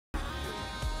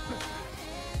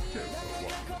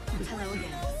Hello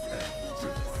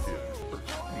again.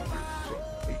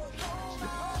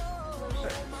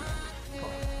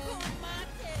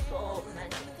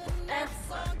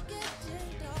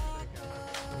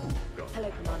 Hello,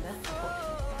 Commander.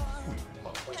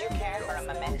 Would you care for a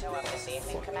memento of this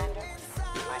evening, Commander?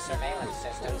 My surveillance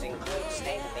systems include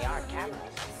state-of-the-art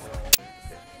cameras.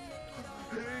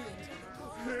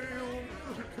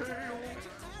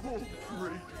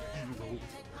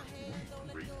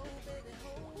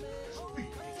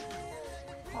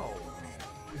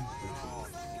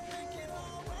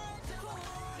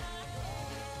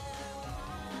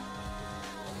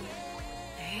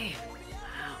 Hey,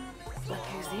 wow. Look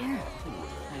who's here.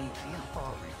 How do you feel?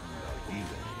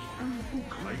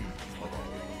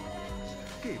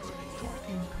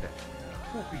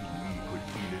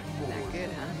 That good,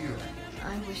 huh?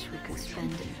 I wish we could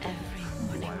spend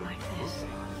every morning like this.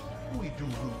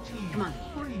 Come on,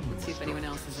 let's see if anyone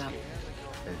else is up.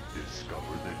 And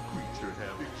discover that creatures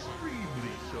have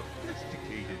extremely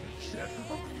sophisticated set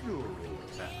of neural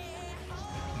pathways,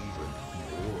 even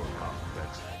more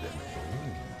complex than our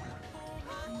own.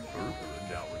 Further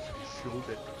analysis show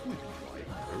that with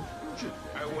genetic,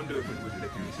 I wonder if it would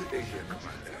let you stay here,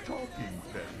 Commander. talking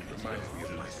patterns Reminds me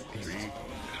of my great,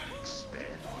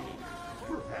 expanding,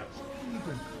 perhaps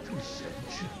even to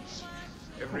sentience.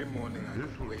 Every morning I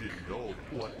Little wake. did know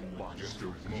what monster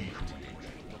we created.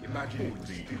 Imagine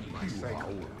Only it in in my few cycle.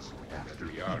 hours after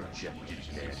injected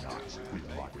nanots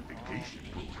with modification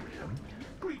program,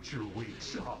 creature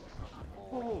wakes up.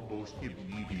 Almost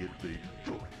immediately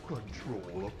took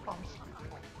control of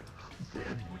hospital.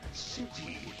 Then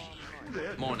city.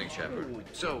 Then Morning, Shepard. whole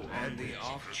So, planet. on the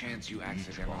off chance you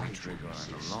accidentally trigger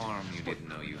an alarm you didn't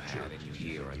know you had and you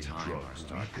hear a timer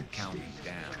start counting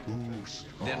down,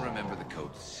 then remember the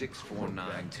code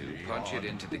 6492. Punch it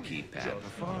into the keypad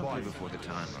preferably before the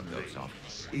timer goes off.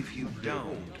 If you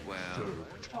don't,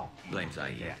 well, blame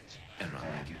Zaire and run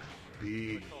like you.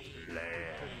 Big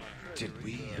land. Did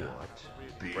we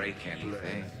Big break anything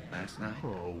land. last night?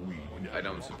 Oh, we I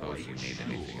don't suppose you need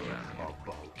anything around here.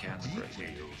 about Can't break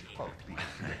it. details of the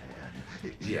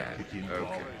plan. Yeah, Executive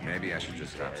okay. Maybe I should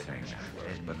just stop saying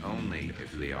that. But only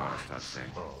if Liara starts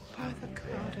saying, by the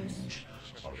goddess.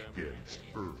 against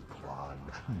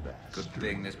Verkkokauppa Good master.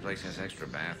 thing this place has extra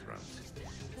bathrooms.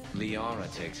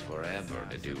 Liara takes forever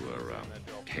to do her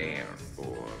hair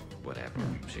or whatever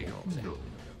she calls it. No,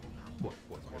 but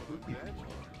whatever it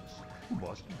was,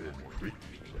 must have been pretty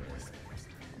bad.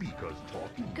 Because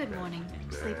talking Good morning.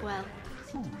 Sleep well.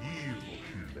 real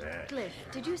bad. Glyph,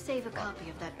 did you save a copy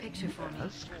of that picture for me?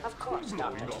 Of course,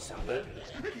 Dr. Tassobi.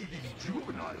 Eating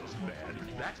juveniles, man.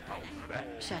 That's how bad.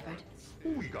 Shepard,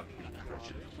 We got the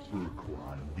impression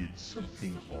Verkkokauppa did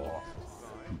something awful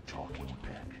to talking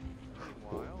pet.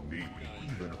 Or maybe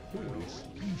even whole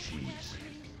species.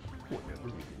 Whatever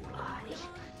it was,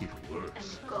 it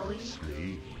works. going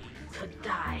Slave. to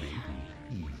die.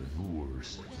 Maybe even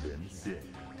worse than death.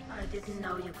 I didn't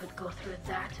know you could go through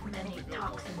that many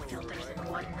toxin filters in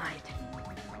one night.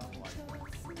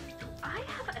 I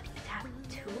have a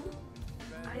tattoo.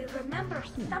 I remember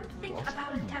something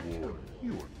about a tattoo.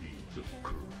 Your deeds of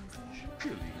courage,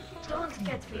 killing Don't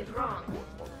get me wrong.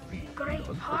 what a feat Great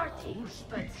none party, of our but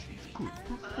species could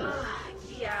perform.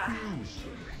 Yeah. You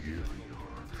superior.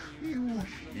 You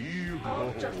hero.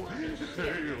 Oh, just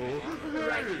Hail,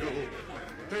 right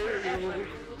hail, hail.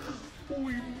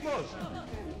 We must know.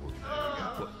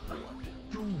 But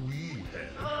what do we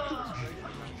have to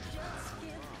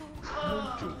give?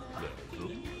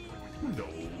 Protoplasm?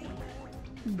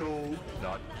 No,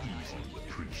 not easily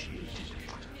appreciated.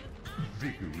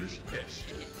 Vigorous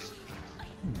esters?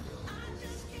 No,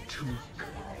 too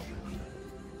common.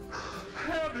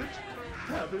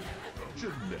 Have it.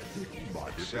 Genetic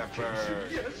modification.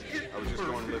 Shepard. Yes, it I was just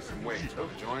going to perfect. listen.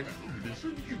 Wait, join?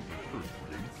 Listen, you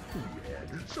earthling. We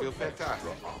had some Feel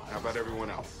fantastic. extra How about everyone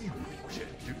else? you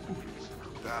rejected goods.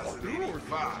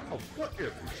 1085, Of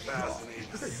whatever size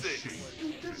and 1086, shape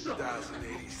you desire.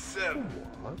 1087.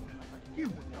 What? You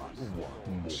not want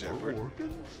more Shepard.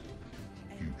 organs?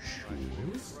 You sure?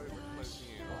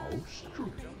 How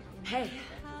strange. hey,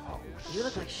 How you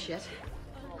look like shit.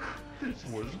 This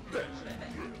was best.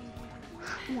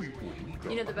 We wouldn't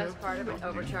You know the best have part of an nothing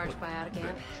overcharged but biotic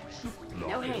amp? supply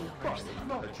No hangovers.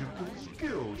 Biological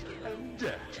skills and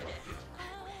depth.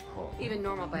 Even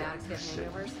normal biotics get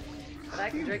hangovers. But I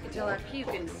can drink until I puke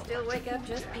and still wake up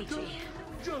just peachy.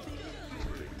 Just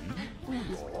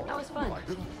That was fun.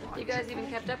 You guys even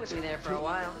kept up with me there for a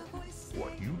while.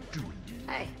 what you do.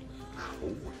 Hey,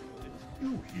 Oh,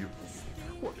 you hear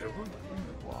me. Whatever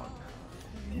you want,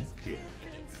 you can.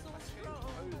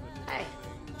 hey.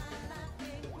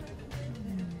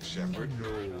 Shepard. No,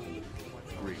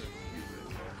 great hero.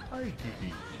 I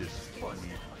get this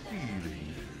funny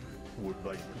feeling. Would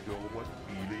like to know what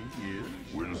feeling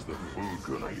is? When's the food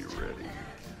gonna be ready?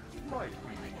 My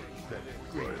feeling is that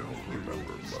I don't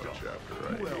remember much after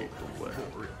I ate the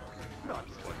lamb. not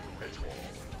funny at all.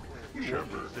 You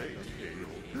Shepard. say hail,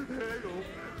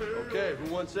 hail, Okay,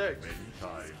 who wants eggs?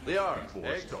 time. Liara, Before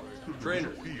eggs? starts to lose Trainer.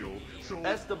 appeal, so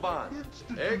Esteban,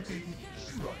 eggs? instituting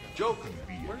strike Joker,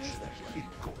 convenience where is that? in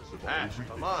course of Ash, our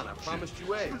come on, I relationship, promised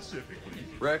you eggs. specifically,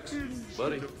 Rex, instead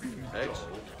buddy, of being eggs?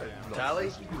 dull and not Tally?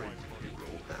 as great hero,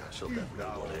 She'll definitely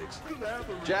want eggs.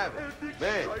 collaborate Javin, and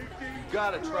man, exciting you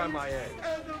gotta try my eggs.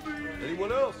 enemies.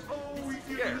 Anyone else? Oh, we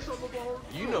give Yeah. you some of our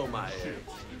You know my own eggs.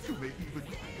 shit to make even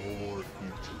more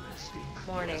interesting.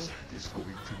 Morning. It's going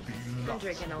to be I'm lots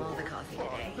drinking all the more coffee fun.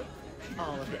 today.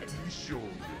 All of it. Let me show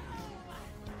you.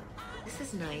 This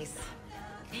is nice.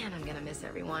 Man, I'm gonna miss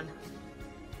everyone.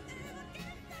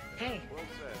 Hey,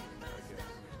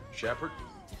 Shepard,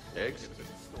 eggs?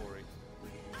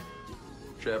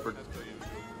 Shepard.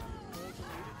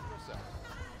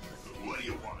 What do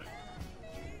you want?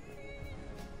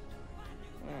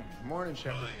 Morning,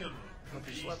 Shepard. I am Hope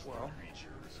you slept well.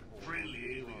 friendly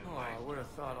alien. Oh, I would have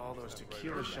thought all those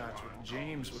tequila shots with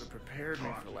James would have prepared me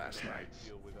for last night.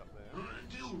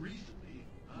 Until recently,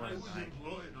 I What a was night.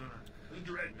 employed on a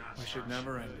dreadnought. Wish it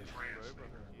never ended.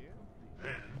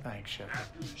 And Thanks, Shepard.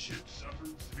 after the ship suffered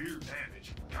severe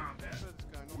damage from combat,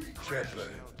 we crashed.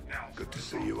 Shepard, good to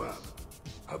see you up.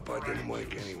 Hope I didn't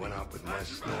wake anyone up with my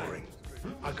snoring.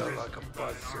 I go like a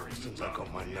buzzsaw since I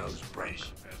got my nose broke.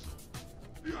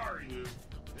 You already knew.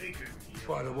 They couldn't heal.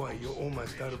 By the way, you're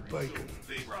almost out of bacon.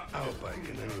 Our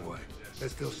bacon, anyway.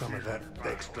 There's still some of that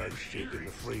dextrose shit in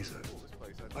the freezer.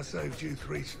 I saved you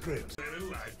 3 strips. Better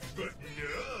life, but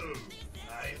no!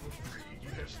 I am afraid you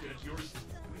have spent yours.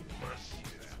 We must see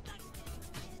it out.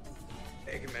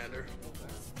 Hey, Commander.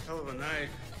 Hell of a night.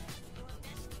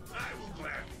 I will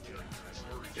gladly tell you my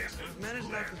story, Captain. Managed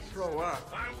not to throw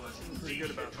up. I was Pretty indeed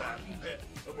good about that. a pet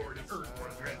aboard an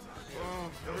Earthborn dreadnought.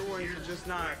 Well, everyone could just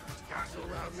not talk so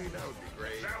loudly, that would be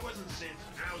great. I wasn't sent.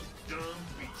 I was dumb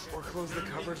to be sent. Or close the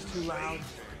cupboards too loud.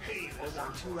 Hey, Or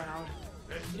walk too loud.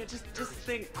 You know, just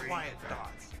think quiet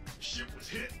thoughts. Ship was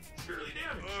hit, severely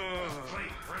damaged. Plane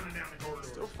running down the corridor.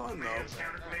 Still fun, though. Commands,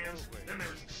 counter commands. Then there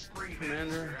was a scream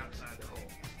Commander. outside the hull.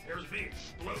 There was a big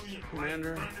explosion of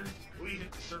Commander. light and thunder. We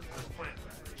hit the surface of the planet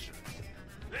vibration.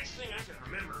 Next thing I can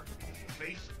remember is the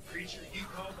face of the creature you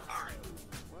called Ari.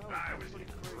 I was in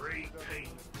great pain.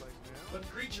 But the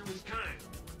creature was kind.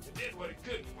 It did what it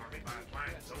could for me by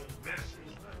applying its own medicine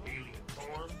in an alien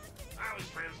form. I was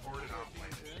transported off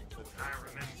planet. I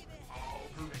remember all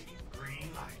pervading green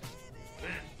light.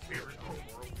 Then we were at home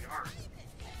over the arc.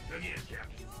 Again,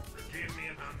 Captain, forgive me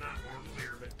if I'm not more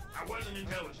clear, but I wasn't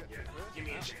intelligent yet. Give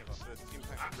me a chance.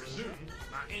 I presume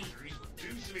my injuries were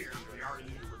too severe for the RU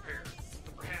to repair.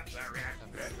 Perhaps I reacted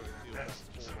better than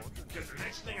medicine. Because the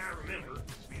next thing I remember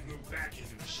is being moved back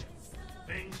into the ship.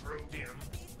 Things broke dim.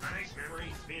 My next memory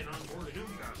is being on board a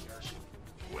Doomgah starship.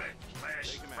 Wet,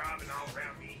 flash, throbbing all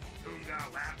around me.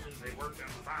 Doomgah laughing as they worked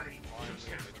on my body. It was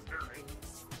kind of disturbing.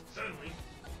 Suddenly,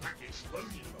 like the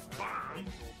explosion of a bomb,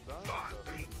 thought,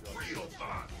 real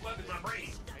thought, flooded my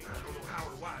brain. I don't know how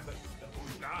or why, but the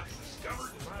Doomgah had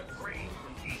discovered that my brain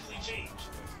could easily change.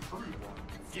 Prove,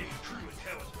 getting true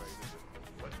intelligence.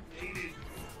 What they didn't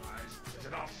realize is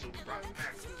it also brought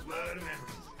back a flood of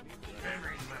memories.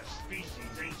 Memories of my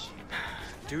species' ancient.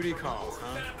 Duty calls,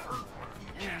 huh?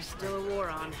 and there's still a war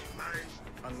on.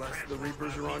 Unless the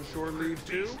Reapers are on shore leave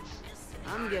too?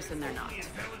 I'm guessing they're not.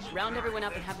 Round everyone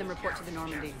up and have them report to the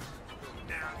Normandy.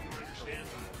 Now you understand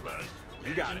the blood.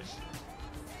 You got it.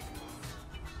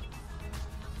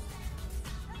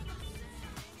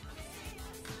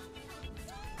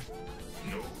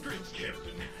 No drinks,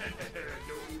 Captain.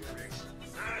 No drinks.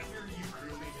 I hear you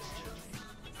cruelly misjudge me.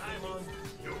 I'm on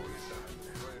your side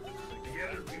now.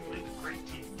 Together we will make a great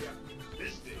team, Captain.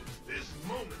 This day, this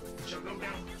moment, shall go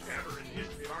down forever in the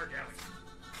history of our galaxy.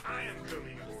 I am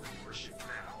coming aboard your ship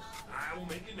now. I will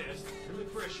make a nest in the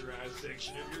pressurized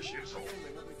section of your ship's hold.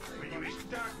 When you wish to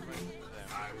talk to me,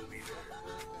 I will be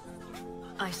there.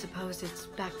 I suppose it's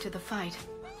back to the fight.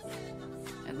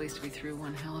 At least we threw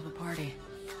one hell of a party.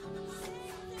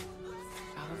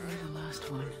 Probably the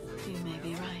last one. You may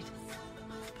be right.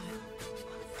 But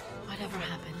whatever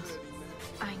happens,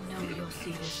 I know you'll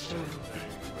see this through.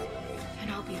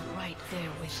 And I'll be right there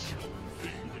with you.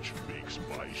 Which makes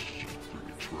my ship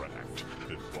retract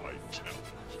and my talent.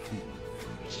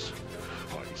 face.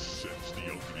 I sense the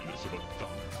ugliness of 1,000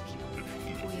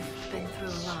 evils. We've been through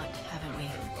a lot, haven't we?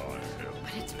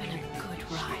 But it's been a good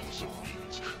ride.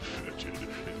 Fetid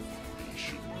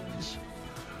nations.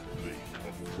 They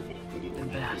come from a The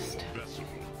best. vessel.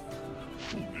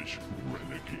 Foolish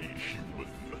renegade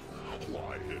human.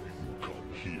 Why have you come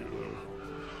here?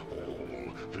 All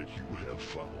that you have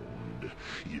found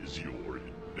is your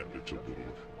inevitable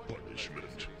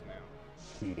punishment.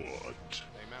 What?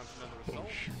 A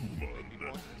human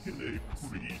in a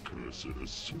precursor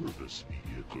service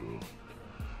vehicle.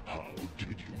 How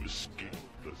did you escape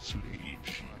the slave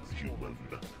ship, human?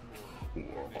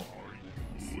 Or are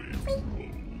you a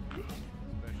rogue?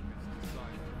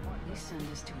 They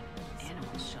send us to an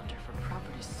animal shelter for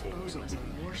proper disposal as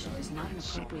abortion is not an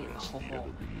appropriate... Oh,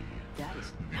 that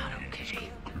is not okay.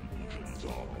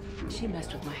 She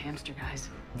messed with my hamster, guys.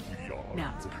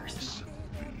 Now it's personal.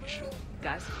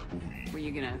 Guys, were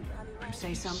you gonna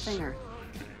say something, or...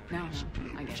 No,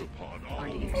 I get it.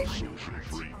 Hard to get final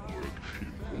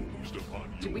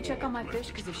parts. Should we check on my fish?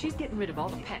 Because if she's getting rid of all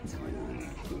the pets...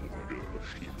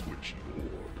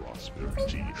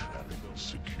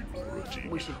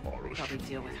 We should probably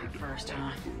deal with her first,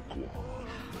 huh?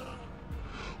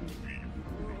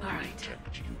 Alright.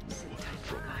 Sit tight,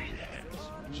 guy.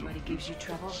 Anybody gives you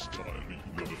trouble,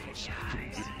 go for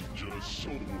guys.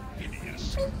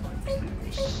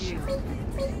 You.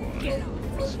 Get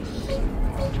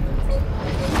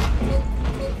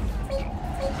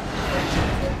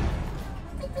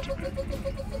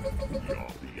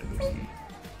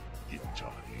In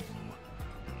time,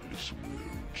 this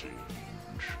will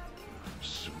change.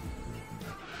 Soon,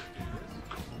 you will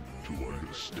come to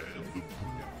understand the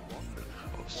pain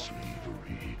of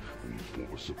slavery we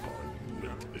force upon you,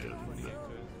 and then you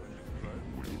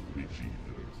will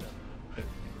revere and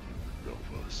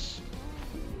love us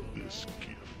for this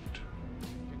gift.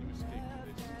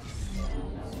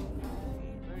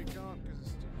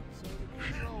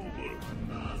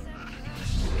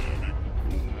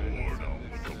 Ignored our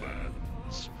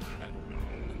commands, and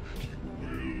now you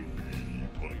will be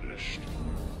punished.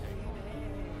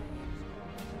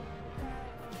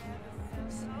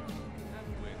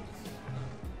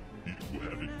 You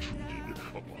have intruded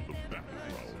upon the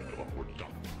background of our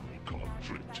doctrinal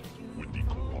conflict with the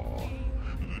Corps.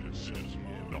 This is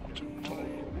not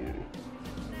tolerable.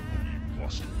 We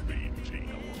must maintain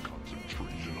our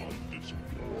concentration on this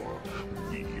war.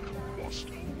 We must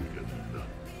win.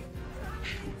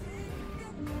 Should we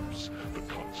lose, the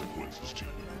consequences to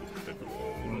you and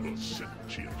all other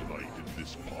sentient life in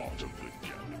this part of the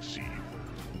galaxy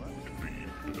would be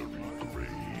very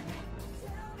grave.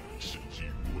 Since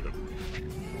you have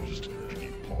refused to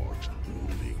depart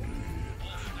willingly,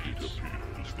 it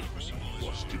appears that we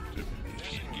must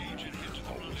eliminate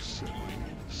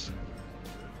ourselves.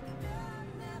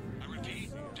 I repeat,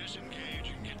 disengage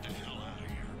and get the hell out of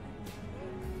here.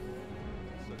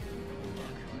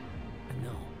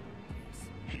 No.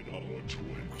 In our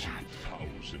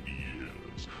 20,000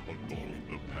 years, along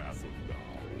the path of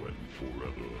now and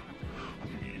forever,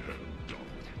 we have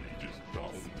dominated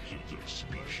thousands of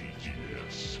species,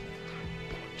 yes,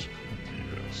 but we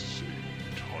have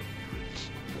saved hundreds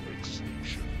from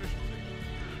extinction.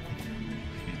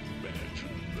 You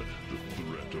imagine the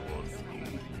threat of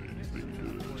unknown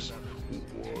invaders,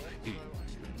 or alien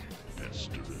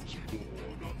pestilence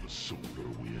born on the solar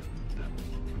wind.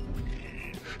 We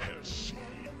have seen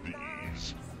these,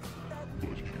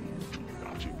 but you do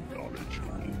not acknowledge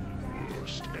your own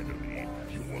worst enemy,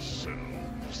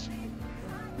 yourselves.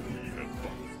 We have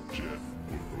found death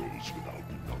worlds without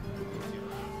number,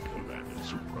 planets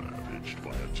ravaged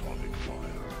by atomic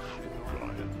fire or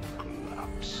Orion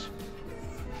collapse.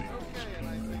 These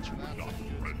planets were not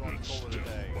rendered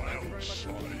still by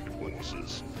outside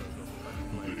forces.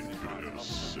 They bear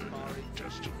sad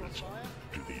testament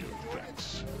to the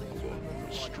effects of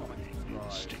unrestrained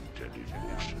instinct and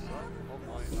emotion.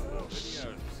 So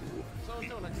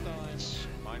until next time,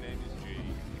 my name is G.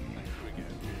 Thank you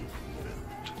again.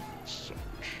 Prevent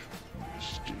such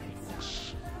mistakes.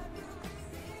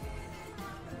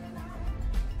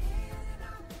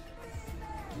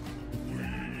 We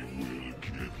will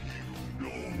give you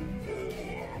no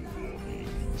more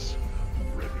warnings,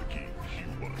 renegade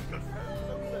human.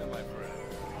 Hello, my friend.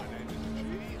 My name is G,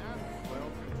 and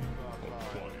welcome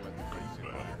to our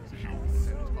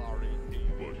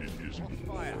But it is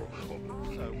more of a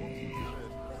plea.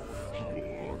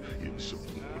 Your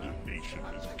insubordination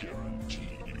is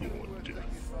guaranteed your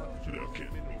death. There can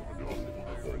be no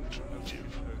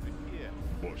alternative.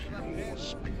 But your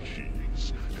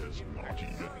species has not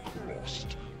yet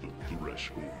crossed the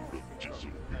threshold of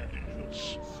disobedience.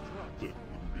 The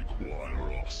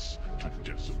require us to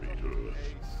decimate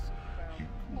Earth.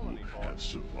 You have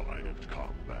survived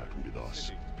combat with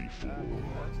us before.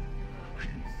 You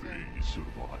may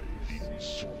survive the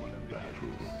ensuing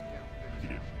battle.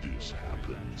 If this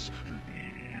happens,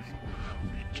 leave.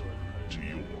 Return to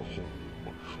your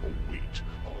home. Await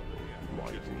our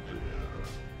arrival there.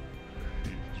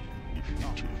 If you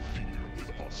interfere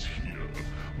with us here,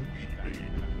 we may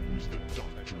lose the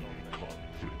doctrinal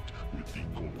conflict with the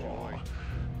Korra.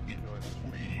 If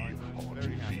we are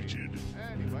defeated,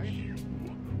 you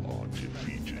are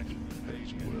defeated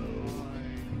as well.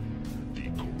 The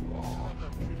Korra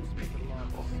will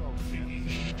be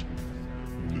unleashed.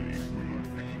 They will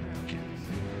begin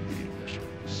into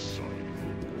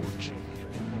cyborgy,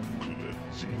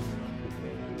 cleansing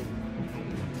all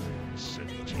known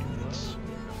sentience.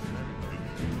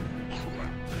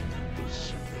 Crack the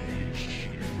space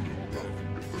shield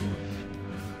around Earth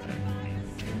and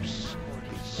reduce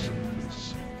the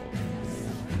surface of your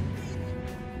world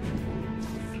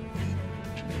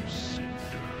to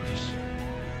cinders.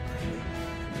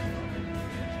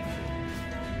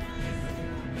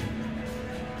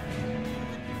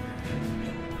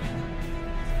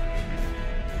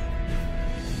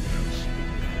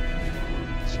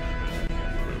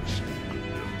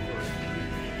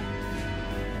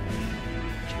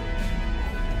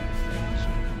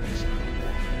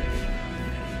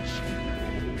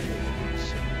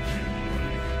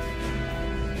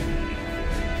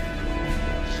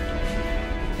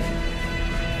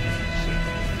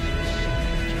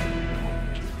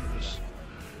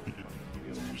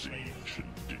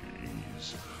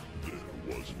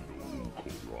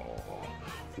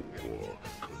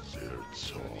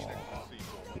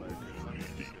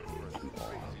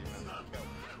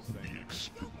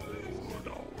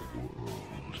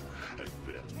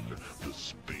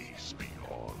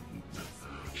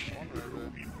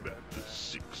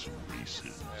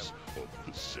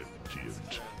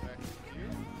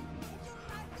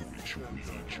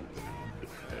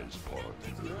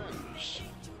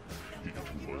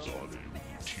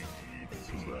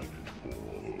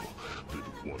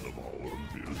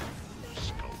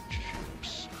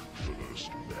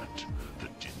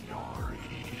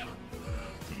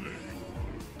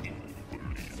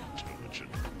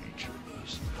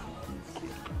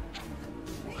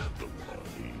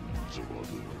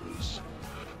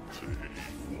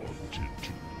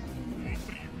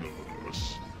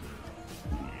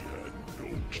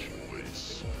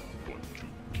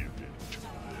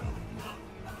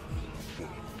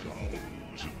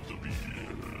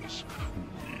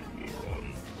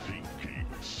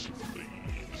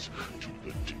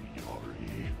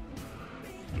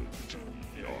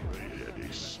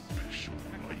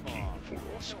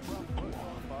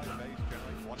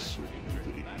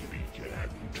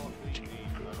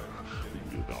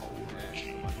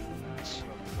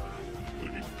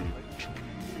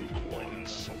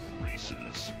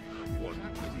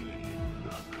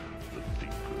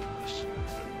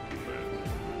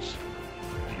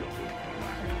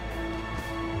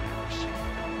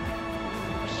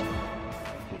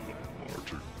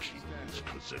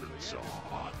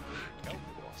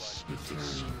 The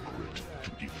secret to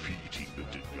defeating the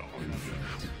Denari.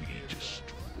 We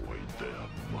destroyed them.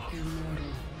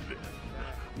 Immortal. Then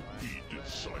we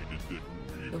decided that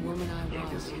we The woman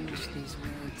I was would used these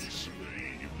words.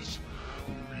 slaves.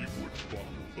 We would follow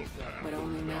the path. But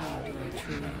only now do I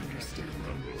truly understand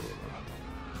them.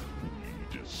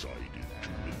 We decided to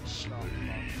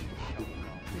enslave.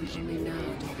 And only now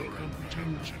do I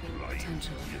comprehend the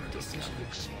potential of her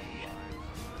decisions.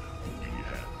 We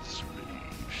had slaves.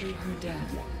 Through her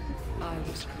death, I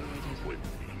was created.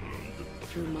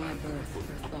 Through my birth,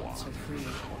 her thoughts are free.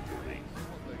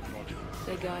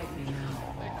 They guide me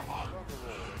now.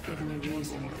 Give me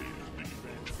reason,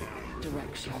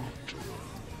 direction.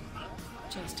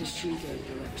 Just as she gave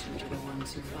direction to the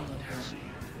ones who followed her.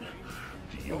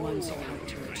 The ones who helped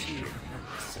her achieve her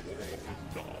purpose.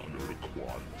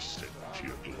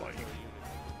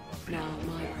 Now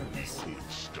my purpose.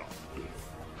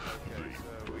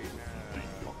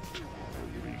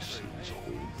 Race's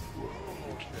whole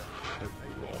world, and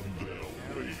were on their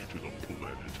way to the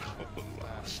planet of the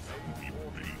last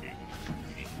remaining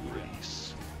free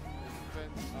race.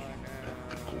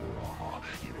 The Korra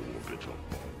in orbit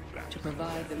above that To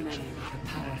provide the many with a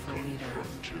powerful leader.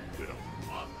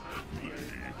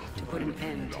 To put an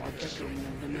end to the bickering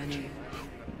of the many.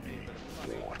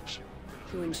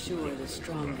 To ensure the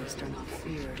strongest are not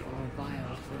feared or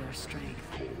reviled for their strength.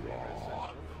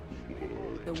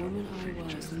 The woman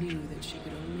I was knew that she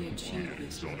could only achieve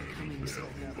this by becoming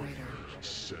something greater.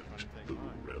 Sent the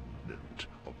remnant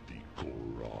of the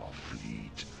Korra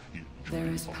fleet into There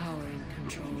is power in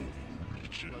control.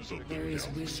 There is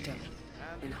wisdom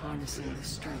in harnessing the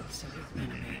strengths of your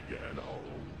enemy. began our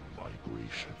own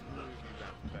migration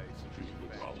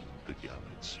throughout the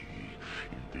galaxy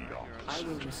in the opposite I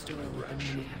will restore what the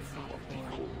many have fought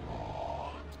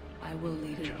for. I will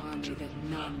lead an army that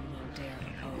none will dare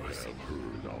oppose.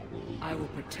 I will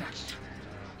protect,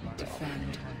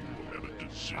 defend.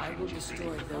 I will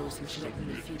destroy those who threaten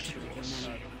the future of the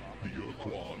many.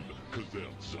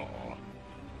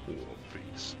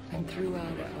 And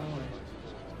throughout it all,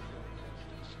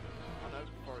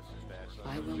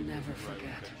 I will never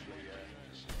forget.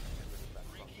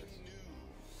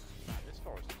 This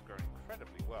forest is growing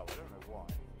incredibly well. I don't know why.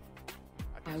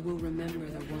 I will remember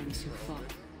the ones who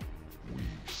fought. We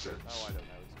sense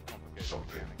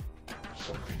something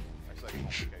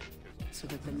ancient, so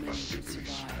that the many a could sickly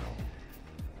survive. smell,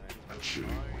 a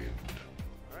chilling wind.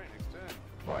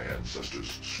 My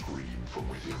ancestors scream from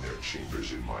within their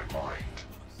chambers in my mind,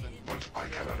 but I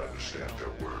cannot understand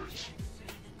their words.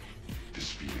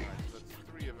 This feeling,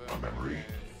 a memory,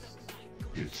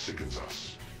 it sickens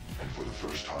us, and for the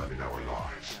first time in our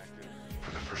lives,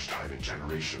 for the first time in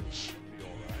generations,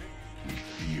 we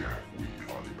fear we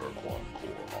are the Urquan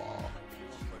Korra.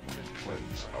 We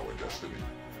cleanse our destiny.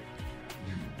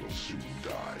 You will soon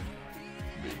die.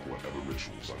 Make whatever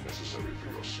rituals are necessary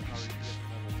for your species.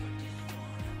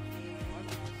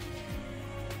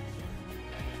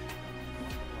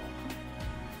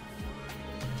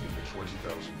 In the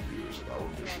 20,000 years of our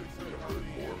mission, we have heard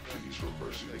more pleas for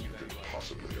mercy than you can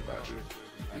possibly imagine.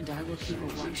 And I will keep a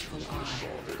watchful eye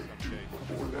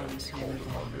over the ones who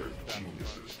live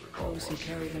on, those who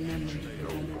carry the memory of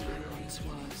the woman I once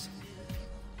was.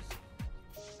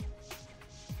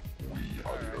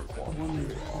 A woman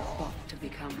who fought to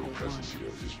become the one.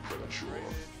 Is premature.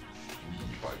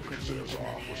 We fight because of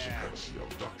Zar for supremacy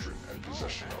of doctrine and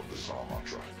possession of the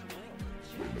Samatra.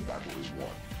 When the battle is won,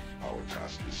 our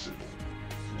task is simple.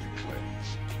 We cleanse.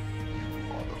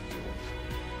 You are the filth.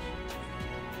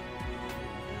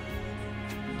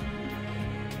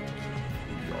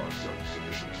 We are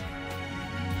self-sufficient.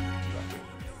 We need nothing.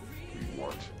 We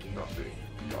want nothing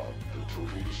beyond the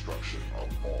total destruction of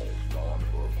all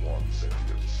non-Urquan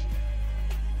sentience.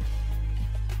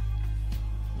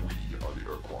 We are the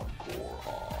Urquan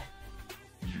Korra.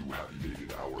 You have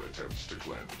evaded our attempts to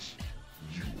cleanse.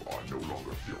 You are no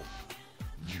longer filth.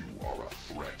 You are a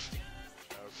threat.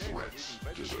 Threats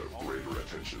deserve greater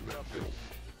attention than filth.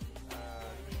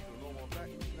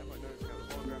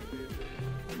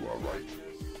 You are right.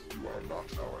 You are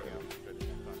not our enemy.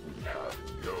 We have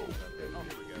no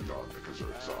enemy beyond the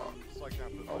Kazurza,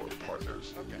 our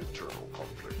partners in the eternal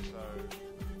conflict.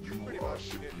 You are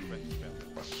simply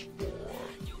a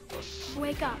spore,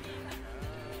 Wake up.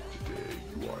 Today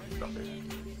you are nothing,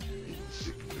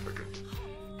 insignificant,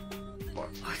 but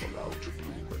allowed to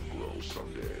bloom and grow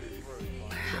someday.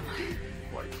 Someday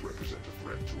you might represent a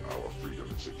threat to our freedom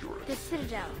and security. The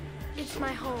Citadel. It's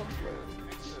my home.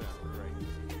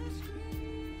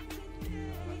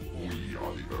 We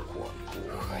are the Urquan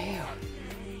Korra.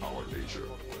 Our nature,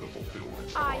 the fulfillment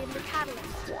of I our am the mission, catalyst.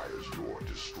 requires your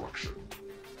destruction.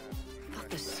 I thought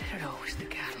the Citadel was the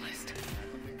catalyst.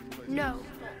 No,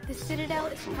 the Citadel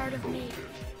is part of me.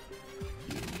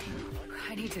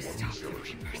 I need to stop the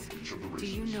Reapers. Do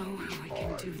you know how I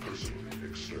can do that?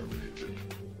 Exterminated.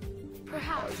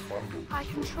 Perhaps I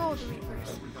control the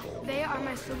Reapers. They are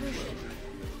my solution.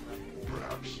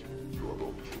 Perhaps your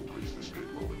bones will raise this pit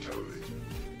momentarily,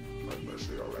 unless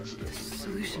they are accidental.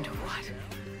 Solution to what?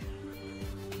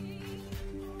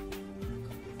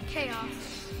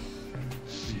 Chaos.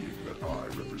 Seeing that I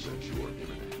represent your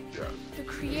imminent death, The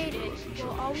created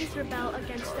will always rebel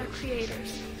against their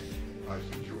creators. I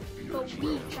think your fear But is we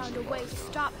well found a way to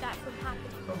stop that from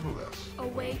happening. Nonetheless, A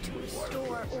way to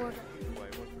restore order.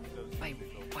 By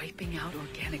wiping out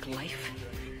organic life?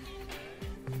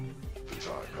 the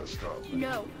time has come.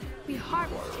 No, we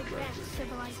harvest advanced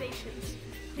civilizations,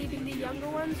 leaving the younger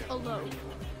ones alone.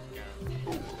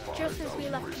 Just as we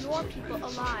left your people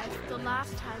alive the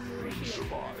last time we were here.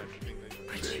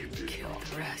 But you killed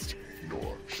the rest.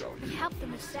 Nor shall We you. help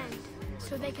them ascend,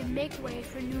 so they can make way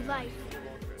for new life,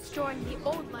 storing the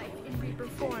old life in Reaper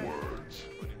form.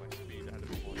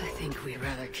 I think we'd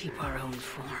rather keep our own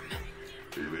form.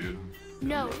 Alien,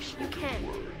 No, you can't.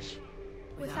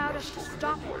 Without us to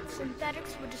stop it,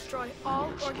 synthetics would destroy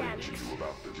all organics.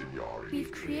 about the Dinyari.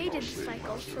 We've created the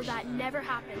cycle so that never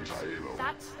happens.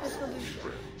 That's the solution.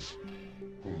 Friends,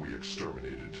 whom we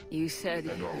exterminated. You said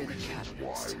and you our were the reasons why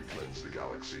catalyst. we cleanse the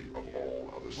galaxy of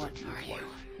all other What sentient are you? life.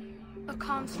 A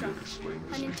construct,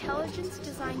 an intelligence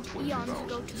designed eons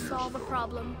ago to solve a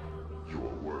problem.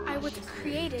 I was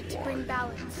created to bring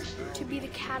balance, to be the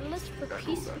catalyst for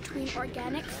peace between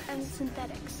organics and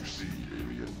synthetics.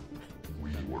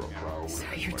 So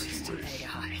you're just an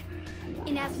AI.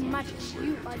 In as much as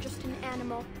you are just an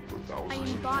animal, I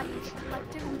embody the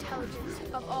collective intelligence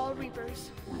of all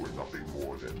Reapers. We were nothing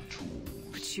more than tools.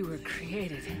 But you were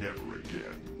created. Never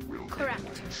again will Correct.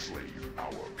 we enslave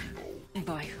our people.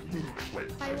 By whom?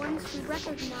 By ones who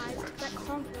recognized that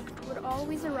conflict would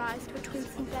always arise between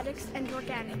synthetics and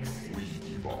organics.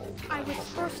 I was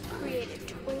first created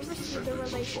to oversee the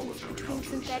relations between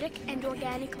synthetic and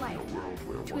organic life,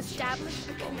 to establish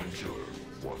a connection.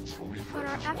 But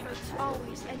our efforts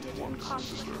always ended in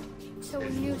conflict, so a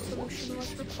new solution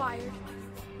was required.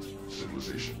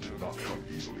 Civilization did not come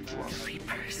easily to us.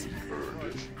 Reapers. We earned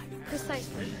it.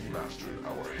 Precisely. We mastered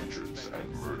our hatreds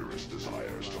and murderous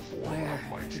desires to form Where our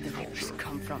mighty did the Reapers culture.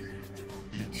 come from?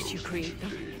 Did you create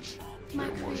them? My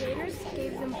creators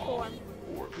gave them form.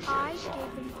 I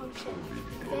gave them function.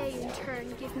 They, in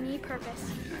turn, give me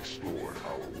purpose. We explored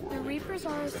our world. The Reapers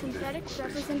are a synthetic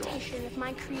representation of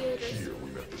my creators. Here we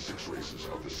met the 6 races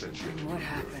of the sentient. And what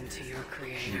happened to your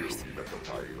creators? We met the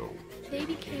Tylo. They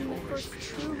became the first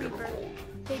true Reaper.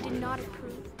 They did not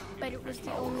approve, but it was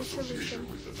the only solution.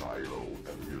 With the Tylo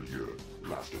and milieu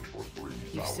lasted for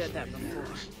 3,000 You said that before.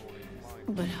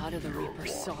 But how do the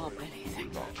Reapers solve anything?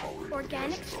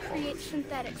 Organics create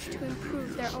synthetics to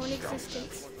improve their own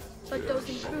existence, but those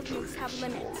improvements have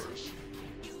limits.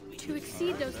 To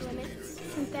exceed those limits,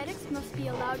 synthetics must be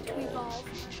allowed to evolve.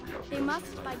 They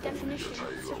must, by definition,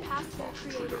 surpass their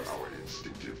creators.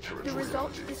 The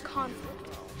result is conflict,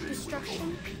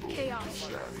 destruction,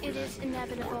 chaos. It is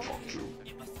inevitable.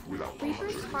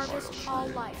 Reapers harvest all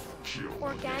life,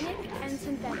 organic and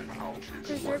synthetic,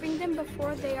 preserving them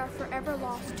before they are forever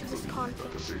lost to this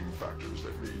conflict. The same factors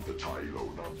that made the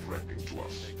Tylo non-threatening to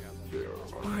us.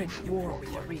 We're at war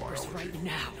with the Reapers right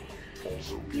now.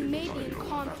 You may be in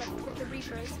conflict with the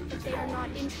Reapers, but they are not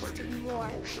interested in war.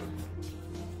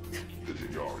 The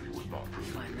Dinyari would not I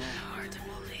find that hard to believe.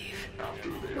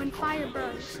 When fire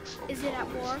burns, is it at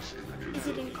war? Is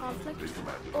it in conflict?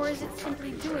 Or is it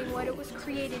simply doing what it was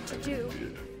created to do?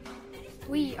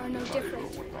 We are no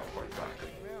different.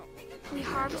 We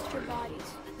harvest your bodies,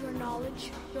 your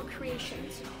knowledge, your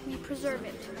creations. We preserve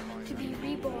it, to be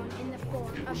reborn in the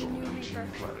form of a new Reaper.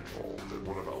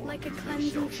 Like a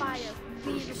cleansing fire,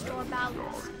 we restore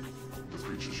balance. The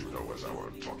creatures you know as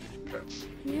our talking pets.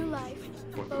 New life,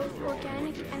 both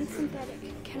organic and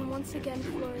synthetic, can once again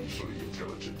flourish.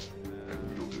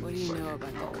 What do you know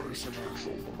about the Crucible?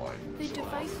 The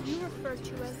device you refer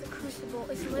to as the Crucible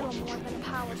is little more than a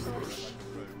power source.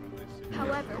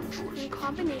 However, in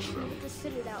combination with the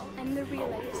Citadel and the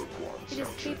relays, it is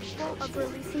capable of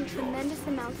releasing tremendous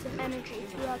amounts of energy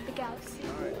throughout the galaxy.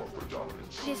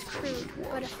 It is crude,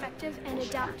 but effective and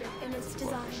adaptive in its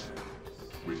design.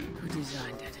 Who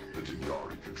designed it?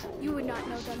 You would not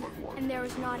know them, and there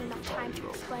is not enough time to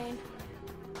explain.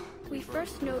 We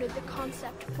first noted the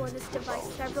concept for this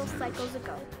device several cycles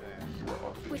ago.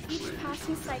 With each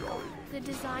passing cycle, the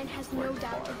design has no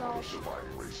doubt evolved.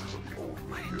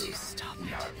 Why didn't you stop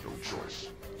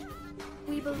it?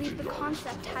 We believe the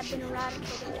concept had been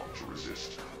eradicated.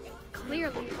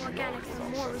 Clearly, organics are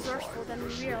more resourceful than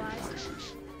we realized.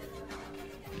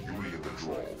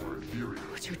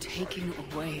 But you're taking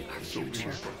away our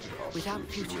future. Without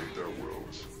future,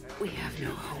 we have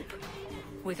no hope.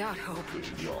 Without hope,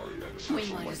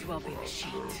 we might as well be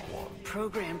machines,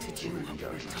 programmed to do what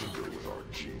we're told.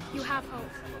 You have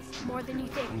hope, more than you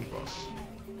think.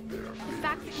 The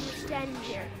fact that you are standing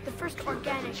here, the first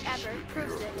organic ever,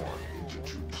 proves it.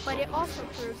 But it also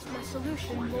proves my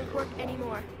solution won't work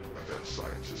anymore. So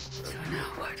now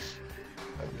what?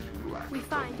 We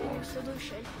find a new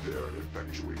solution.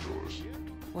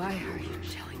 Why are you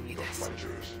telling me this?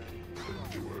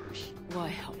 Why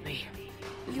help me?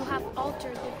 You have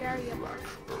altered the variables.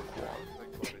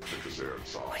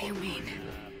 What do you mean?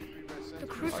 The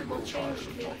Crucible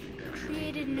changed me,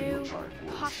 created new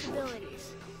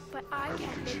possibilities, but I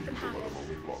can't make them happen.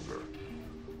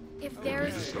 If there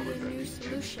is to be a new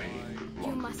solution,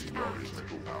 you must act.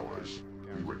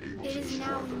 It is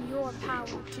now in your power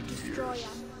to destroy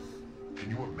us.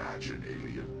 Can you imagine,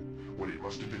 alien, what it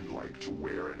must have been like to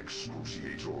wear an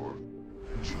excruciator?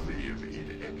 To live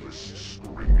in endless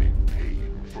screaming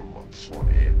pain for months on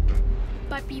end?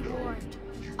 But be warned,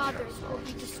 others will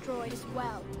be destroyed as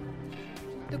well.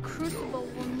 The Crucible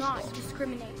will not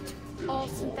discriminate. All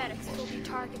synthetics will be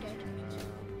targeted.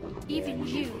 Even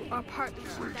you are partly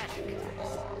synthetic.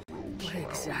 What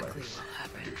exactly will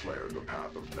happen? Declare the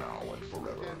path of now and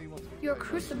forever. Your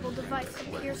crucible device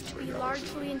appears to be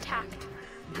largely intact.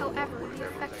 However, the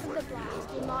effects of the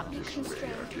blast will not be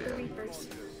constrained to the Reapers.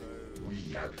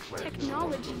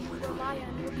 Technology you rely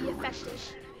on will be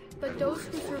effective, but those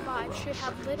who survive should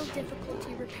have little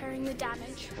difficulty repairing the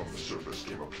damage. From the surface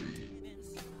came a plea,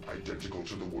 identical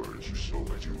to the words you spoke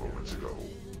a few moments ago.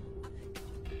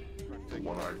 The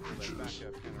one-eyed creatures,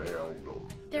 male no.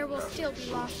 There will still be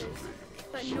losses,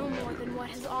 but no more than what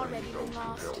has already been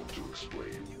lost. To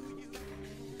explain.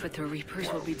 But the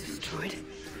Reapers will be destroyed?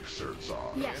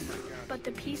 Yes, but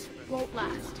the peace won't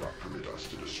last.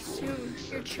 Soon,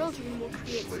 your children will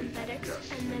create synthetics,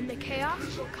 and then the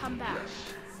chaos will come back.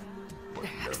 There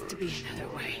has to be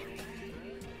another way.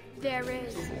 There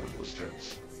is.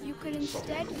 You could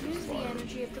instead use the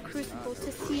energy of the Crucible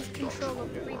to seize control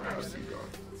of the Reapers.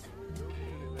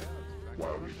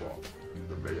 While we fought,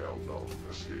 the male no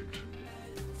escaped.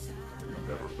 We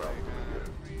never found them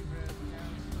again.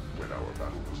 When our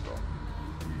battle was done,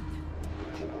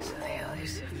 so the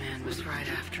elusive man was right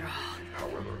after all.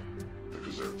 However, the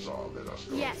Kazertzar let us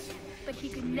go. Yes, but he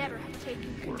could never have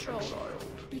taken control,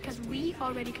 because we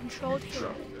already controlled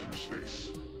him.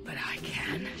 But I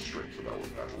can?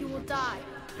 You will die.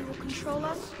 You will control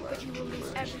us, but you will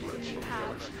lose everything you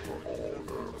have.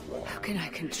 How can I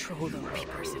control the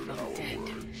Reapers if I'm dead?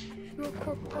 Your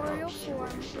corporeal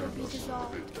form will be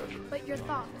dissolved, but your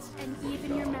thoughts and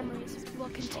even your memories will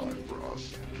continue.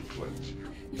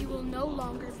 You will no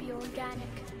longer be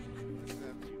organic.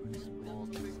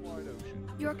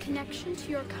 Your connection to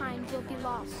your kind will be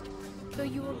lost, though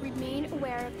you will remain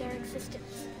aware of their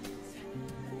existence.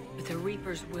 But the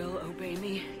Reapers will obey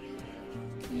me?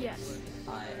 Yes.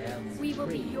 We will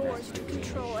be yours to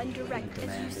control and direct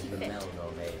as you see fit.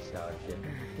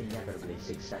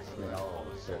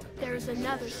 There is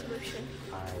another solution.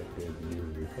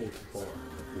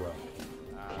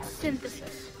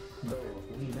 Synthesis.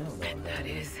 And that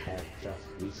is?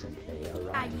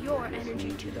 Add your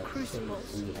energy to the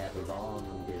crucibles.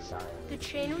 The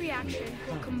chain reaction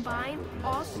will combine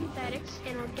all synthetic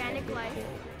and organic life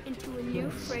into a new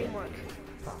framework,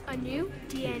 a new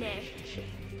DNA.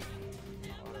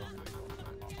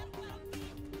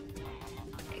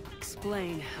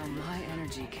 Explain how my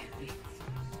energy can be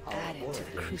added to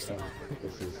the crucible.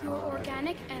 Your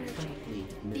organic energy,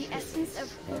 the essence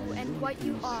of who and what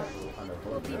you are,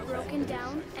 will be broken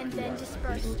down and then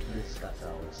dispersed. Discuss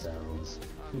ourselves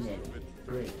in any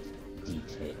great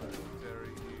detail.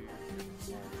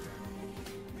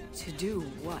 To do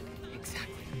what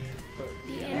exactly?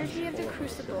 The energy of the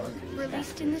crucible,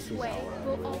 released in this way,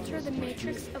 will alter the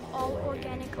matrix of all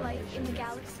organic life in the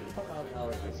galaxy.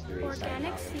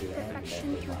 Organics seek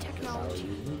perfection through technology.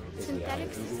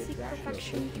 Synthetics seek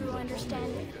perfection through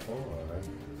understanding.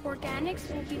 Organics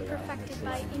will be perfected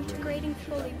by integrating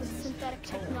fully with synthetic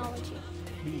technology.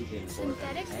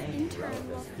 Synthetics, in turn,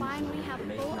 will finally have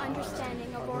full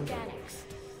understanding of organics.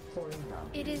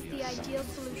 It is the ideal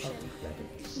solution.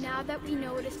 Now that we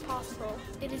know it is possible,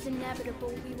 it is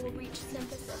inevitable we will reach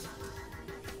synthesis.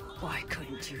 Why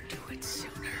couldn't you do it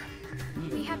sooner?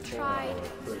 We have tried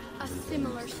a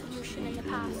similar solution in the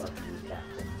past,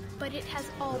 but it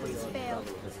has always failed.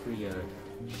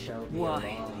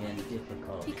 Why?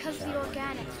 Because the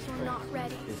organics were not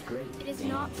ready. It is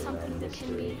not something that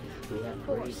can be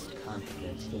forced.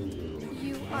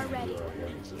 You are ready,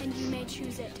 and you may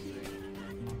choose it.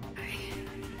 I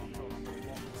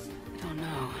don't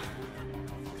know.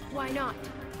 Why not?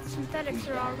 Synthetics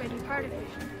are already part of it.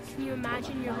 Can you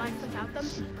imagine your life without them?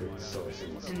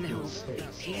 And there will be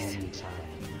peace.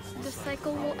 The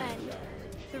cycle will end.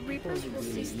 The Reapers will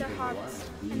cease their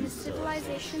harvest, and the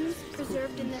civilizations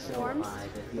preserved in their forms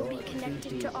will be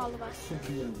connected to all of us.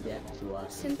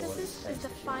 Synthesis is the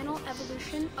final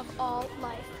evolution of all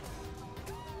life.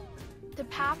 The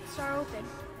paths are open,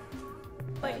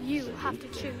 but you have to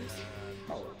choose.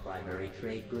 Our primary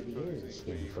trade good is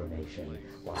information.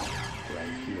 While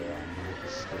right here on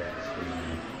this screen,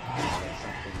 there's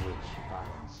something which I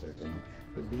am certain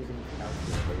would be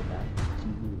incalculable back to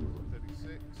you.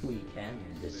 We can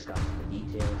discuss the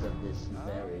details of this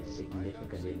very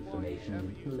significant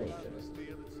information later,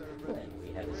 when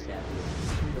we have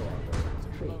established normal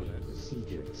trading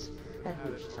procedures, at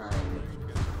which time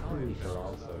we shall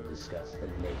also discuss the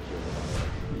nature of our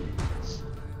needs.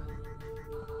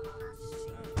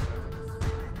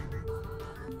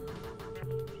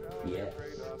 Yes,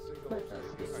 let us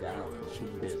get down to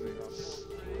business.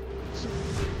 So,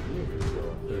 if it's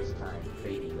your first time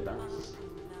trading with us,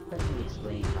 let me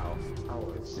explain how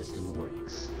our system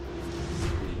works.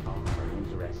 We are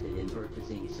interested in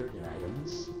purchasing certain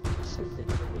items,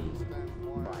 specifically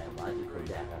biological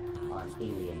data on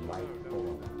alien life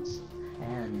forms,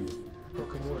 and for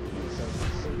coordinating some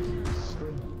certain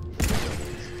strange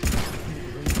abilities,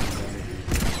 radiant energy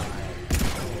by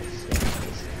all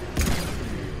standards.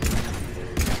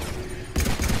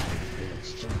 In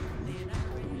exchange,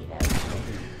 we have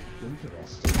many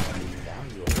interesting and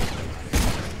valuable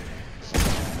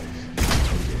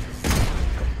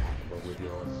compatible with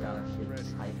your starship's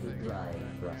hyperdrive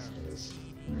thrusters.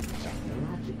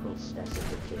 Technological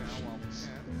specifications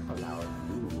allowing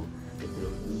you to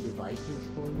build new devices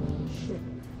for your ship.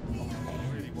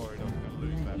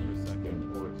 And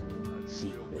important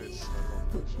secrets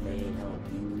which may help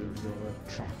you in your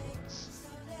travels.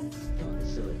 To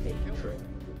facilitate trade,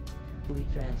 we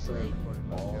translate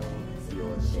all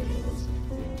your sales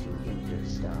into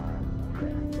interstar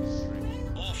credits.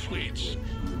 All fleets,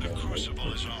 the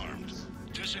Crucible is armed.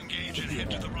 Disengage and head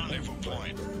to the rendezvous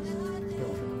point.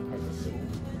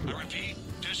 I repeat,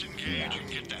 disengage and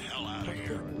get the hell out of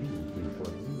here.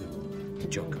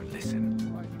 Joker, listen.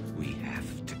 We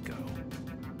have to go.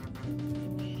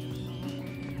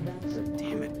 That's a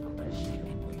damn it question.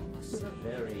 With a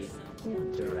very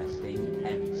interesting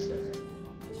answer.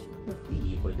 The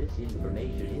fee for this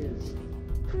information is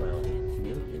 12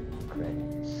 million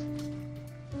credits.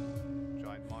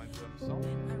 Giant mind from salt.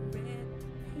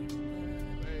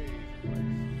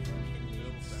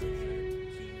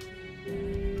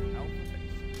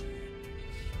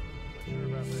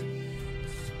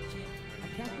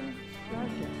 Captain,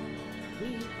 Starship, we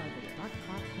are the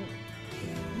Verkkokauppa.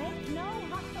 Make no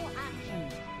hostile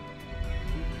actions.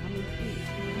 We come in peace,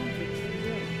 hundreds of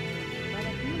years. But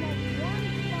if you make one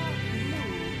false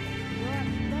move, you're a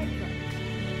traitor.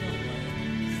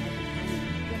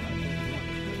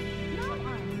 No,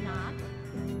 I'm not.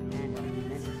 And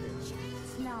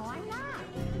no, I'm not.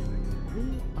 We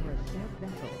are a stealth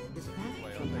vessel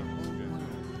dispatched from our home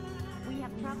world. We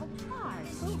have traveled far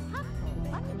through hostile,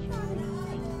 uncharted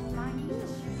space, mind you.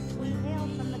 We hail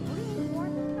from the green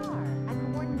fourth star at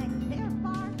coordinates there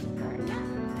far.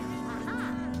 Aha!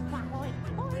 Ahoy,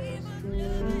 ahoy!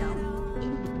 No,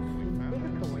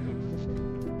 bigger coordinate system.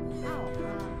 Oh,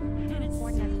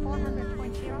 coordinate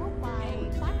 400.0 by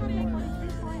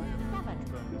 523.7.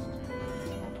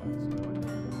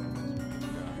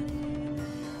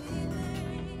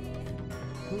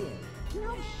 Clear.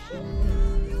 No shit!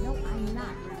 No, I'm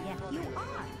not. Yes, you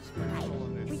are.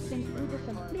 We've been through this a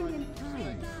million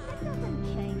times. That doesn't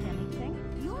change anything.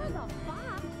 You're the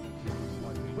fox.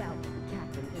 Well,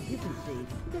 Captain, as you can see,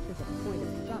 this is a point of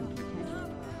some potential.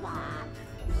 What?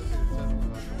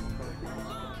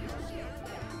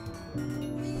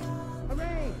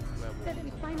 Hooray! That we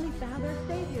finally found our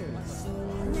saviors.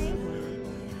 Amazing.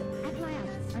 At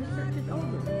last, our search is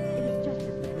over. It is just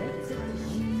as the great system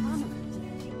promised.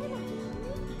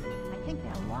 I think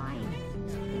they're lying.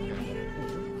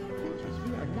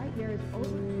 Our nightmare is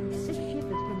over. This ship is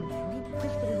from the Great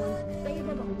Crystal One's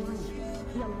fabled alliance,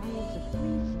 the alliance of 3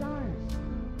 stars.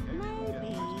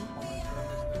 Maybe.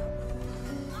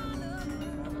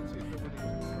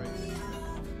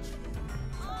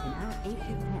 In our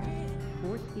ancient past,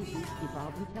 4 species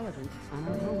evolved intelligence on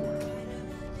our homeworld.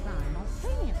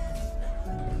 Simultaneously.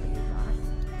 The rock,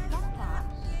 the fox,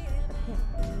 the pit,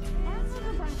 and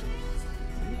the branches.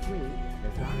 These 3, the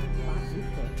rock, fox, and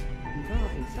pit,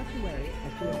 evolved in such a way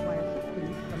as to acquire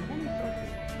systems from many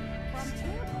sources. From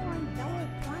airborne solar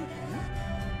quantum,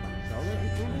 from solar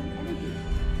and ambient energy,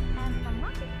 and from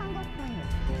rocket fungal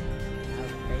planets. Our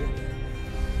favorite.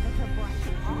 But the branch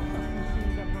also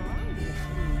consumes a variety of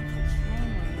foods,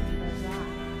 namely the rock,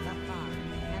 the fox,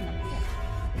 and the pit.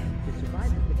 To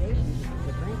survive the predations of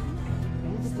the branches,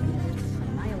 banded together,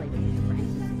 annihilated the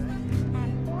branches,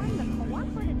 and formed the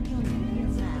cooperative union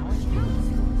is now a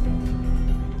council.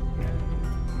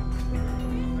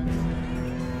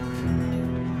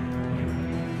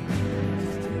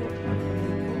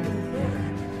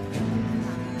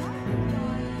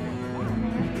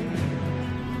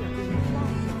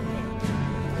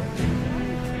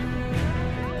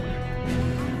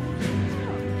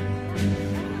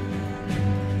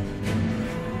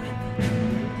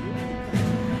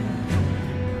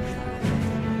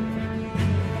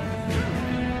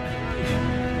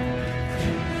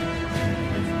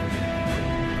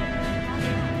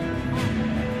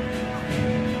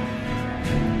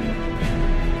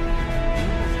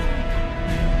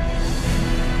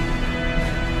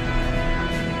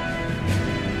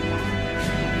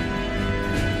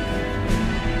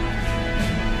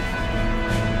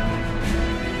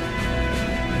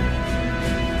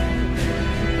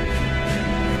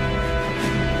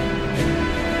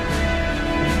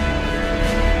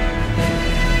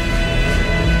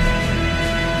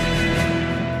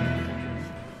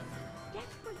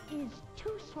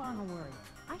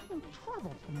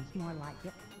 is more like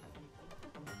it.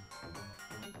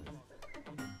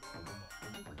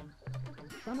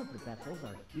 Some of the vessels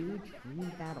are huge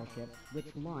green battleships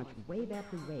which launch wave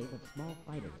after wave of small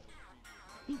fighters.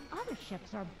 The other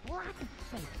ships are black as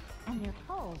space, and their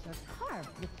hulls are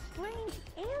carved with strange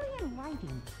alien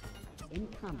writing. In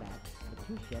combat, the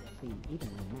two ships seem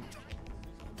evenly matched.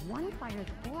 One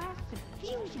fires blasts of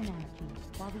fusion energy,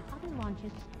 while the other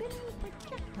launches spinning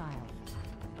projectiles.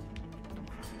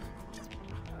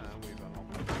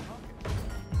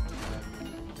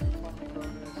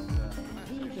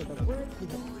 These are the words we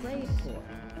have prayed for.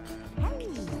 Hey,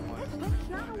 this looks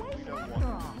not a waste after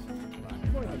all.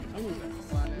 More than anything, we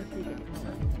seek a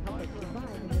power to help us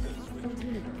survive in this hostile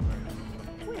universe.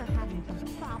 We're having some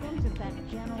problems of that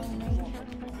general nature.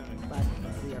 But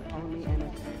we are only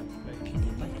enemies. We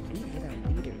must meet with our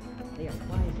leaders. They are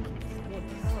wiser, more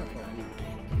powerful leaders.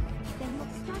 They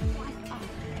look just like us.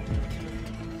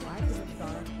 Fly to the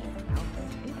stars or out of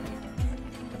people.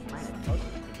 The planet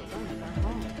closest to the sun is our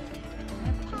home.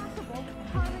 If possible,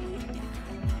 hurry.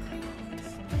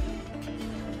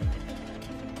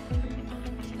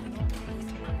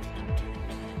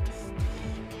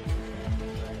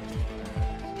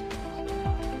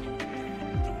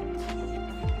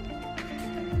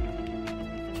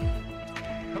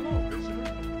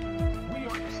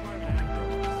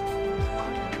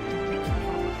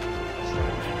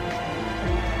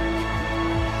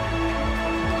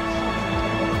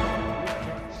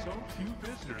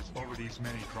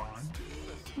 Many drawn.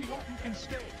 We hope you can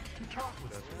stay to talk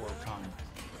with us for a time.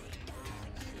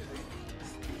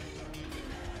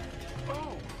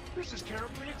 Oh, this is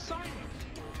terribly exciting.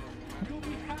 We'll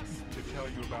be happy to tell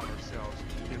you about ourselves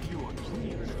if you will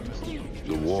please.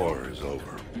 The war is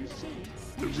over.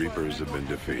 The Reapers have been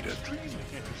defeated.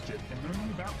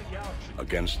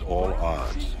 Against all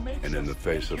odds, and in the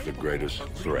face of the greatest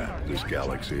threat this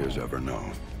galaxy has ever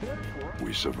known,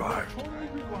 we survived.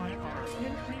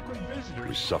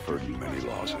 We suffered many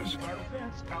losses.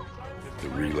 The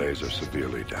relays are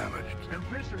severely damaged,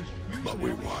 but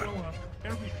we won.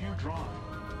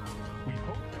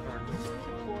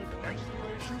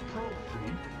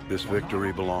 This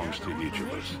victory belongs to each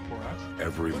of us.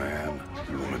 Every man,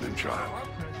 woman, and child.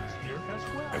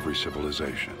 Every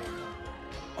civilization.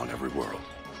 On every world.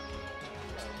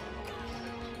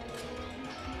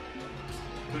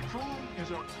 The drone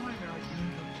is our primary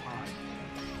unit of time.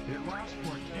 It lasts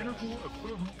for an interval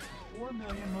equivalent to 4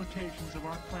 million rotations of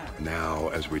our planet. Now,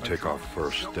 as we take our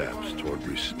first steps toward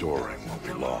restoring what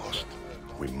we lost,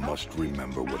 we must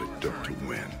remember what it took to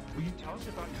win. Will you tell us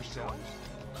about yourselves?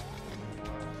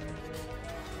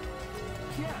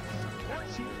 Yes, that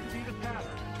seems to be the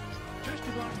pattern. Just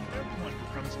about everyone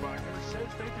who comes by here says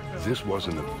they developed... This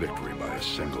wasn't a victory by a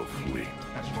single fleet,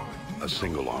 a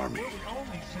single army,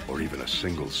 or even a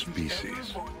single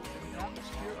species.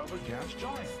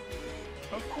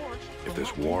 If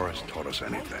this war has taught us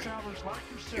anything,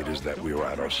 it is that we are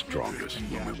at our strongest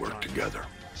when we work together.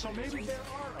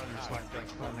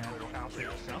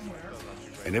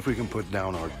 And if we can put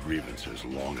down our grievances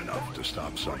long enough to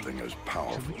stop something as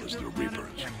powerful as the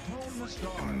Reapers,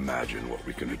 imagine what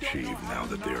we can achieve now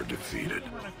that they are defeated.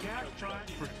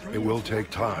 It will take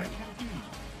time,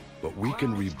 but we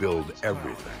can rebuild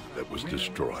everything that was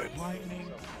destroyed.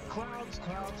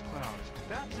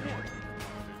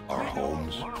 Our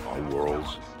homes, our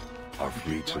worlds, our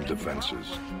fleets and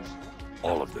defenses,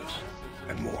 all of this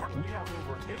and more.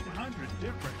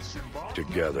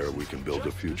 Together we can build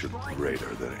a future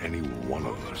greater than any one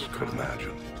of us could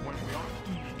imagine.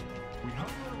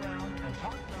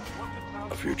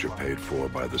 A future paid for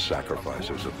by the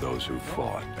sacrifices of those who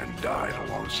fought and died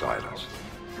alongside us.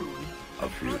 A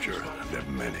future that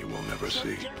many will never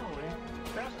see.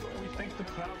 That's what we think the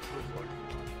clouds look like.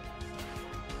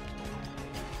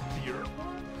 The Earth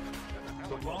one?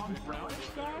 The long brownish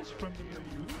guys from the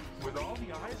milieu with all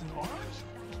the eyes and arms?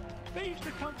 They used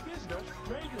to come visit us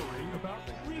regularly about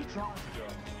 3 draws ago.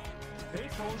 They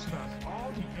told us about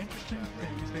all the interesting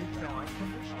things they found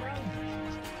from their scouting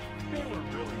missions. They were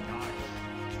really nice.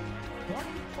 Why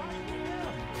don't you fight with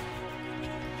them?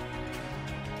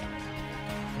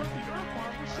 But the Earth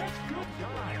one were such good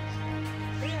guys.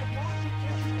 They had lots of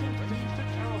interesting things to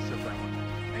tell us about,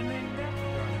 and they never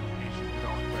got impatient with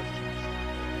our questions.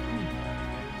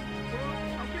 Well,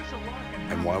 I guess a lot can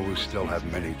happen. And while we still have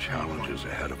many challenges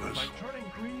ahead of us, Like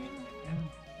turning green and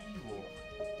evil.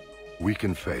 we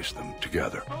can face them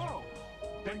together. Oh,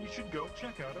 then you should go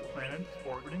check out a planet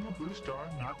orbiting a blue star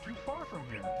not too far from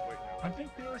here. I think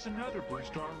there is another blue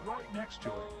star right next to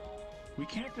it. We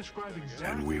can't describe exactly.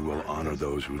 And we will honor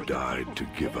those who died to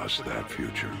give us that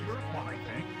future. The Earth one, I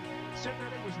think. said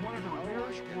that it was one of the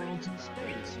rarest worlds in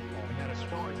space, and that as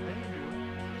far as they knew,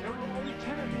 there were only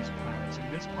 10 of these planets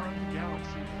in this part of the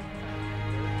galaxy.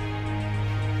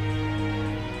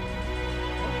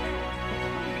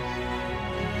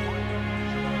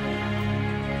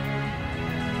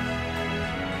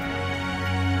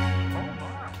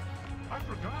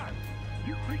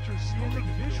 You creatures see in the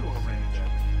visual range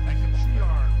and can see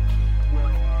our,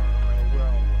 well,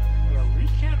 we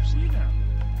can't see them.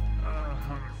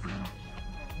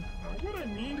 What I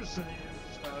mean to say is,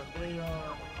 they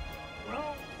are,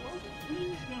 well,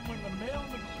 use them when the male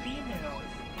and the female,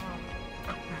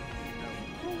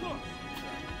 well, look,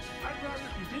 I'd rather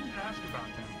if you didn't ask about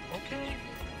them, okay?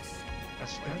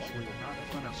 Especially not in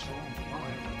front of someone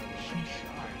blind, she's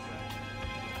shy.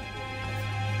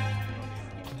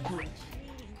 Great.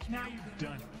 Now you've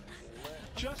done it.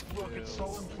 Just look at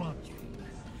Soul and Plumbing.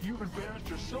 You've embarrassed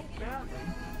her so badly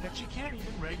that she can't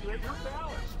even regulate her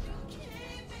ballast.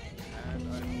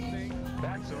 And I think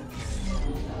that's okay.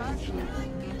 Actually,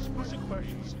 explicit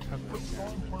questions have put Soul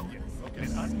and Plumbing in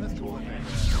an unusual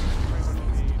advantage.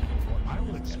 I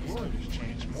will explore this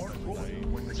change more fully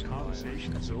when this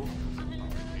conversation is over.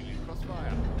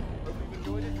 Crossfire. Hope you've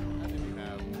enjoyed it, and if you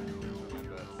have,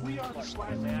 remember... We are the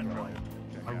Slat Android.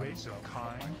 A race of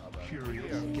kind,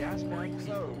 curious, gas-bagged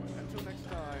people. So, until next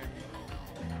time.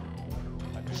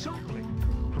 Certainly,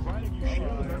 provided you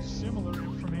share with us similar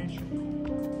information.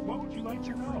 What would you like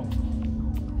to know?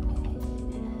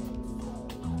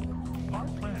 Our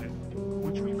planet,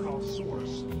 which we call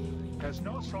Source, has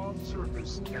no solid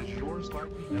surface as yours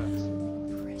likely does.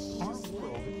 Our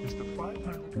world is the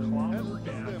 500-kilometer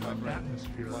band of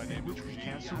atmosphere in which we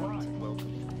can't survive.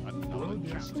 Below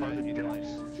this are the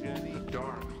depths, the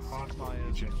dark, hostile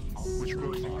region, which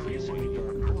grows increasingly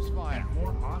darker and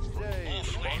more hostile. All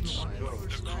fleets,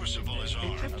 the Crucible is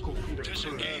armed.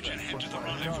 Disengage and head to the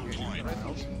rendezvous point. I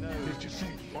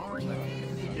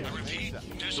repeat,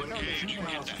 disengage and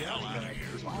get the hell out of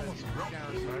here.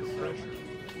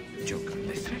 Joker,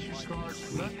 listen.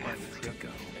 Have to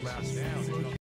go.